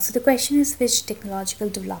So the question is, which technological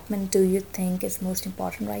development do you think is most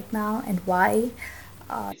important right now and why?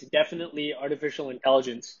 It's definitely artificial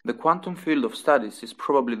intelligence. The quantum field of studies is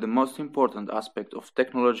probably the most important aspect of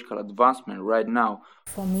technological advancement right now.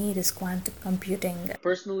 For me, it is quantum computing.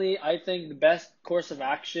 Personally, I think the best course of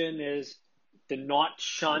action is to not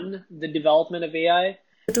shun the development of AI.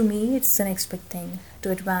 To me, it's the next big thing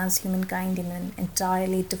to advance humankind in an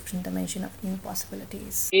entirely different dimension of new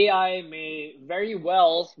possibilities. AI may very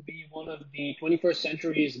well be one of the 21st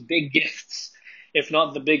century's big gifts, if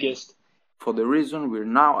not the biggest. For the reason we're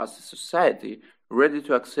now, as a society, ready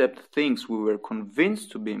to accept things we were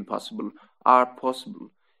convinced to be impossible are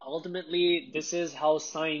possible. Ultimately, this is how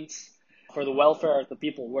science for the welfare of the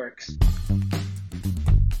people works.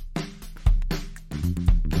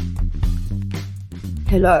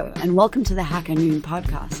 Hello, and welcome to the Hacker Noon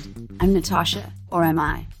podcast. I'm Natasha, or am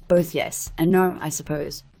I? Both yes and no, I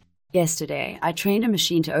suppose. Yesterday, I trained a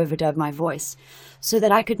machine to overdub my voice so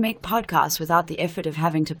that I could make podcasts without the effort of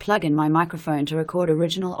having to plug in my microphone to record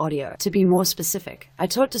original audio. To be more specific, I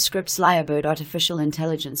taught Descript's Lyrebird artificial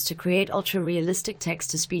intelligence to create ultra-realistic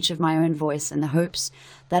text-to-speech of my own voice in the hopes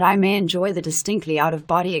that I may enjoy the distinctly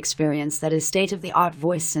out-of-body experience that is state-of-the-art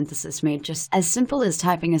voice synthesis made just as simple as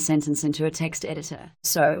typing a sentence into a text editor.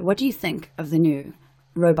 So, what do you think of the new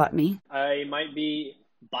Robot Me? I might be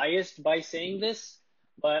biased by saying this,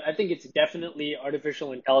 but I think it's definitely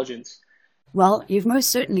artificial intelligence. Well, you've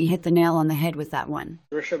most certainly hit the nail on the head with that one.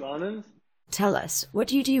 Rishabh Anand? Tell us, what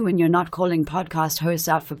do you do when you're not calling podcast hosts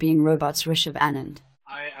out for being robots, Rishabh Anand?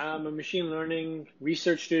 I am a machine learning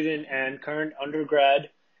research student and current undergrad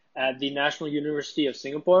at the National University of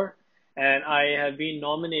Singapore, and I have been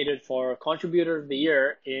nominated for Contributor of the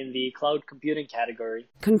Year in the Cloud Computing category.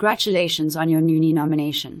 Congratulations on your Noonie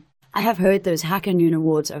nomination. I have heard those Hacker Noon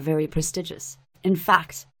Awards are very prestigious. In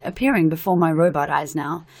fact, appearing before my robot eyes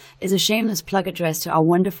now is a shameless plug addressed to our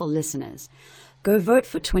wonderful listeners. Go vote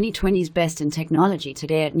for 2020's Best in Technology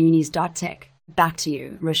today at noonies.tech. Back to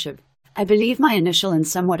you, Rishabh. I believe my initial and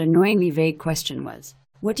somewhat annoyingly vague question was,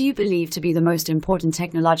 what do you believe to be the most important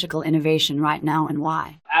technological innovation right now and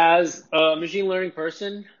why? As a machine learning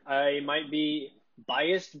person, I might be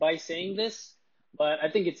biased by saying this, but I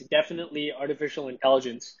think it's definitely artificial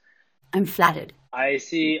intelligence. I'm flattered. I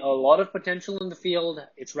see a lot of potential in the field.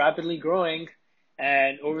 It's rapidly growing.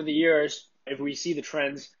 And over the years, if we see the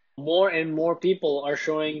trends, more and more people are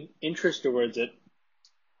showing interest towards it.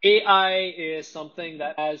 AI is something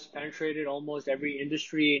that has penetrated almost every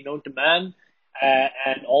industry known to man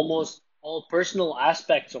and almost all personal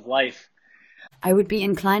aspects of life. I would be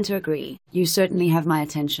inclined to agree. You certainly have my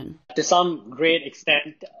attention. To some great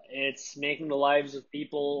extent, it's making the lives of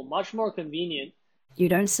people much more convenient. You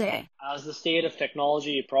don't say. As the state of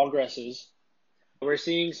technology progresses, we're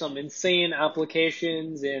seeing some insane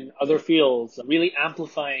applications in other fields, really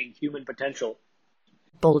amplifying human potential.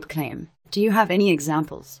 Bold claim. Do you have any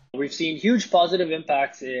examples? We've seen huge positive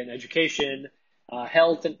impacts in education,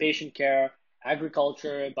 health and patient care,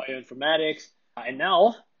 agriculture, bioinformatics, and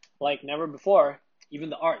now, like never before, even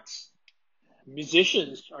the arts.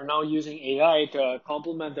 Musicians are now using AI to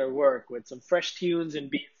complement their work with some fresh tunes and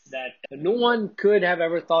beats that no one could have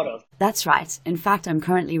ever thought of. That's right. In fact, I'm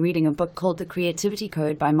currently reading a book called The Creativity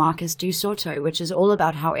Code by Marcus Du Soto, which is all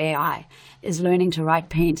about how AI is learning to write,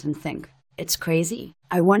 paint, and think. It's crazy.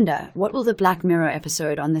 I wonder, what will the Black Mirror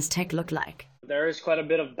episode on this tech look like? There is quite a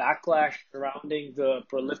bit of backlash surrounding the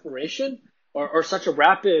proliferation or such a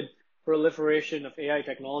rapid proliferation of AI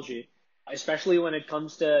technology, especially when it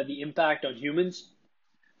comes to the impact on humans.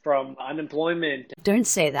 From unemployment Don't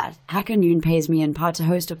say that. Hacker Noon pays me in part to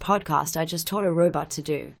host a podcast I just taught a robot to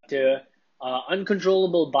do. to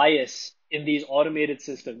uncontrollable bias in these automated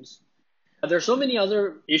systems. There's so many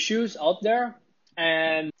other issues out there,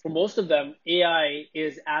 and for most of them, AI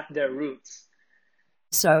is at their roots.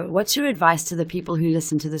 So, what's your advice to the people who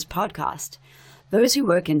listen to this podcast? Those who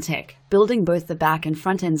work in tech, building both the back and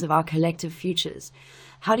front ends of our collective futures.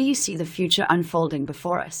 How do you see the future unfolding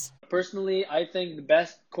before us? Personally, I think the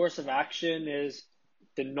best course of action is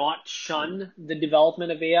to not shun the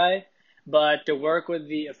development of AI, but to work with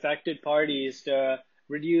the affected parties to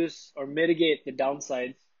reduce or mitigate the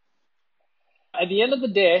downsides. At the end of the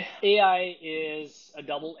day, AI is a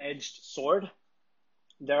double-edged sword.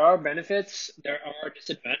 There are benefits, there are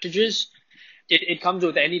disadvantages. It comes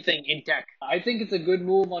with anything in tech. I think it's a good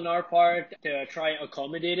move on our part to try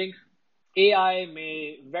accommodating. AI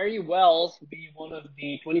may very well be one of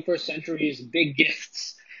the 21st century's big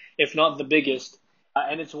gifts, if not the biggest.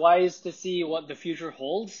 And it's wise to see what the future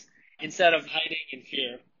holds instead of hiding in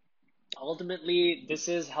fear. Ultimately, this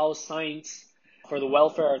is how science for the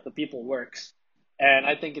welfare of the people works. And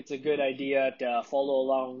I think it's a good idea to follow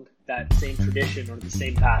along that same tradition or the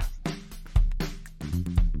same path.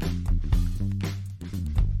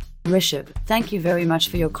 Rishabh, thank you very much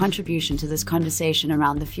for your contribution to this conversation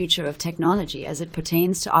around the future of technology as it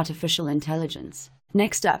pertains to artificial intelligence.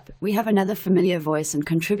 Next up, we have another familiar voice and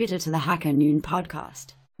contributor to the Hacker Noon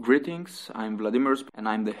podcast. Greetings, I'm Vladimir and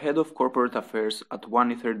I'm the head of corporate affairs at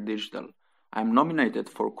One Ether Digital. I'm nominated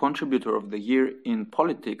for Contributor of the Year in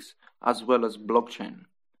Politics as well as Blockchain.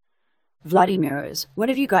 Vladimiros, what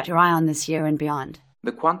have you got your eye on this year and beyond?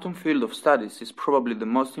 The quantum field of studies is probably the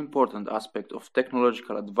most important aspect of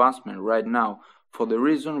technological advancement right now for the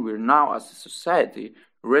reason we're now as a society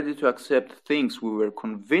ready to accept things we were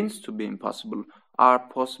convinced to be impossible are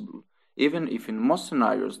possible, even if in most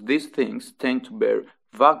scenarios these things tend to bear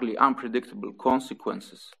vaguely unpredictable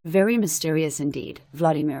consequences. Very mysterious indeed,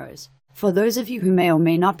 Vladimiros. For those of you who may or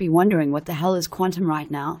may not be wondering what the hell is quantum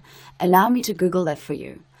right now, allow me to Google that for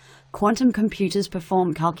you. Quantum computers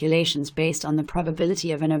perform calculations based on the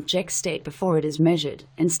probability of an object state before it is measured,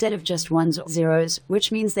 instead of just ones or zeros,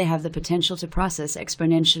 which means they have the potential to process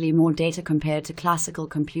exponentially more data compared to classical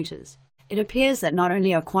computers. It appears that not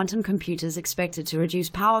only are quantum computers expected to reduce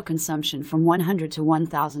power consumption from 100 to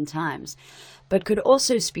 1,000 times, but could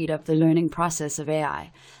also speed up the learning process of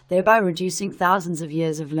AI, thereby reducing thousands of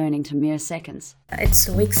years of learning to mere seconds. It's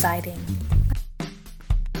so exciting.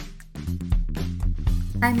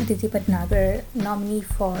 I'm Aditi Bhatnagar, nominee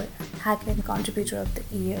for Hacker and Contributor of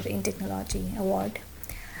the Year in Technology Award.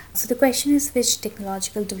 So the question is, which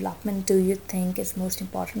technological development do you think is most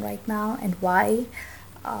important right now and why?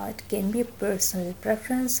 It can be a personal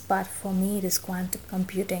preference, but for me it is quantum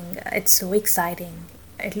computing. It's so exciting.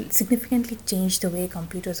 It'll significantly change the way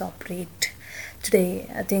computers operate today,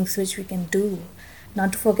 things which we can do.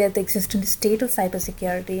 Not to forget the existing state of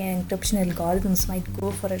cybersecurity and encryption algorithms might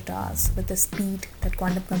go for a toss with the speed that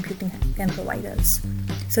quantum computing can provide us.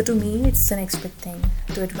 So to me, it's the next big thing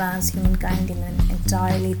to advance humankind in an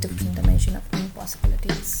entirely different dimension of new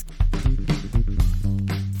possibilities.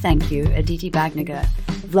 Thank you, Aditi Bhatnagar,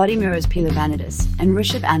 Vladimiros Pilavanidis, and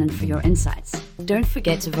Rishabh Anand for your insights. Don't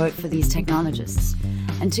forget to vote for these technologists,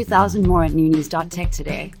 and 2,000 more at noonies.tech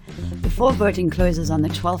today, before voting closes on the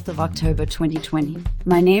 12th of October 2020.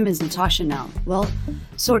 My name is Natasha Nell. Well,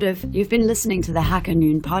 sort of. You've been listening to the Hacker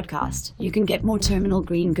Noon podcast. You can get more Terminal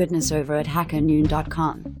Green goodness over at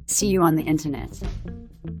hackernoon.com. See you on the internet.